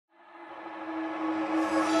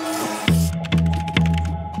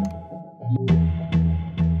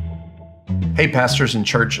Hey, pastors and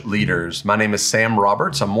church leaders. My name is Sam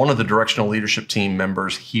Roberts. I'm one of the Directional leadership team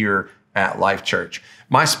members here at Life.Church.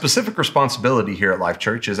 My specific responsibility here at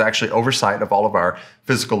Life.Church is actually oversight of all of our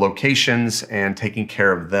physical locations and taking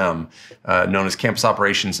care of them, known as campus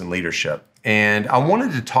operations and leadership. And I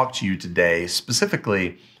wanted to talk to you today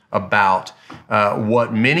specifically about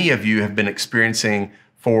what many of you have been experiencing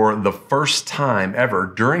for the first time ever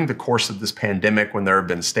during the course of this pandemic, when there have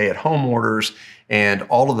been stay-at-home orders, and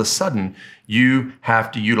all of a sudden you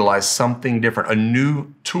have to utilize something different, a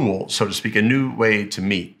new tool, so to speak, a new way to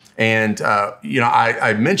meet. And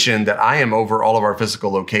I mentioned that I am over all of our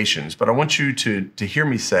physical locations, but I want you to hear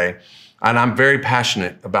me say, and I'm very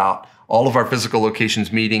passionate about all of our physical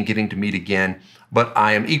locations meeting, getting to meet again, but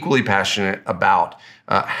I am equally passionate about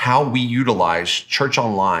how we utilize church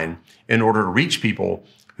online in order to reach people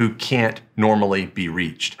who can't normally be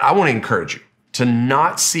reached. I want to encourage you to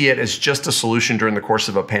not see it as just a solution during the course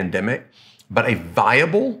of a pandemic, but a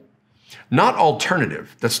viable, not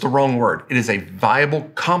alternative, that's the wrong word. It is a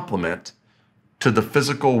viable complement to the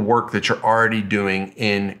physical work that you're already doing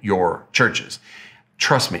in your churches.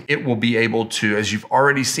 Trust me, it will be able to, as you've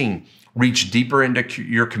already seen, reach deeper into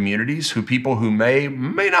your communities, people who may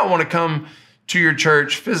not want to come to your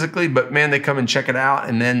church physically, but man, they come and check it out,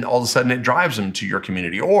 and then all of a sudden it drives them to your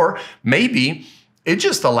community. Or maybe it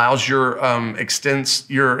just allows your extent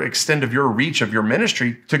of your reach of your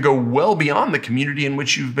ministry to go well beyond the community in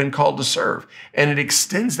which you've been called to serve. And it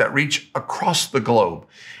extends that reach across the globe.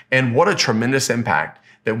 And what a tremendous impact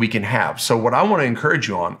that we can have. So what I want to encourage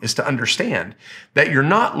you on is to understand that you're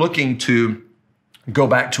not looking to go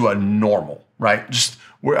back to a normal, right?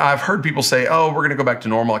 I've heard people say, oh, we're going to go back to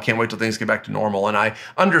normal. I can't wait till things get back to normal. And I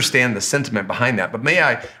understand the sentiment behind that. But may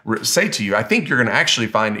I say to you, I think you're going to actually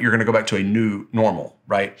find that you're going to go back to a new normal,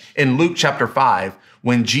 right? In Luke chapter 5,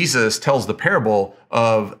 when Jesus tells the parable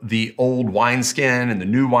of the old wineskin and the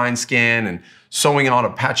new wineskin and sewing on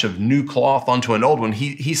a patch of new cloth onto an old one,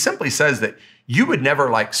 he simply says that you would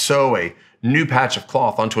never sew a new patch of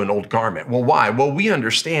cloth onto an old garment. Well, why? Well, we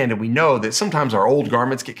understand and we know that sometimes our old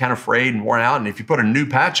garments get kind of frayed and worn out. And if you put a new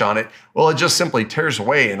patch on it, well, it just simply tears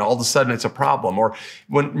away and all of a sudden it's a problem. Or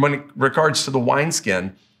when it regards to the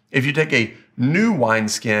wineskin, if you take a new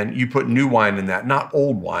wineskin, you put new wine in that, not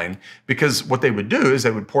old wine, because what they would do is they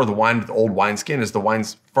would pour the wine into the old wineskin as the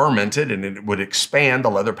wine's fermented and it would expand, the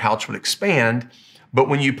leather pouch would expand. But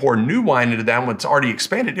when you pour new wine into that one that's already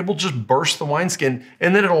expanded, it will just burst the wineskin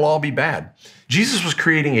and then it'll all be bad. Jesus was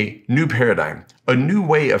creating a new paradigm, a new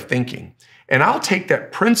way of thinking. And I'll take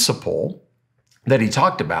that principle that he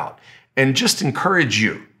talked about and just encourage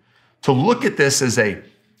you to look at this as a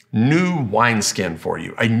new wineskin for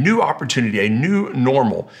you, a new opportunity, a new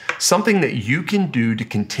normal, something that you can do to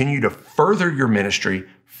continue to further your ministry,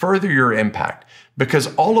 further your impact.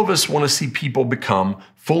 Because all of us want to see people become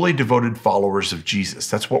fully devoted followers of Jesus.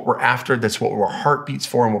 That's what we're after. That's what our heart beats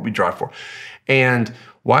for and what we drive for. And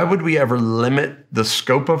why would we ever limit the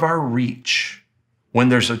scope of our reach when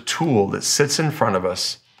there's a tool that sits in front of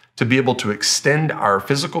us to be able to extend our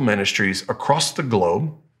physical ministries across the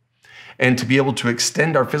globe and to be able to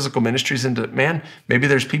extend our physical ministries into, maybe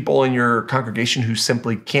there's people in your congregation who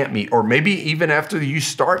simply can't meet, or maybe even after you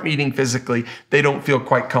start meeting physically, they don't feel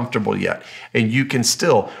quite comfortable yet. And you can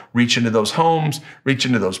still reach into those homes, reach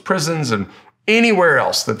into those prisons, and anywhere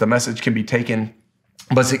else that the message can be taken,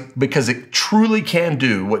 because it truly can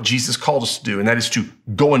do what Jesus called us to do, and that is to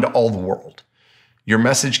go into all the world. Your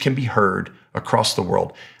message can be heard across the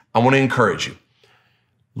world. I want to encourage you.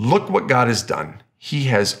 Look what God has done. He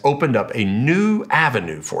has opened up a new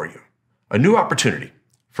avenue for you, a new opportunity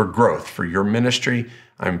for growth for your ministry.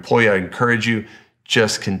 I encourage you,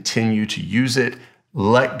 just continue to use it.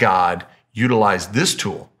 Let God utilize this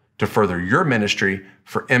tool to further your ministry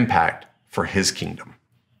for impact for his kingdom.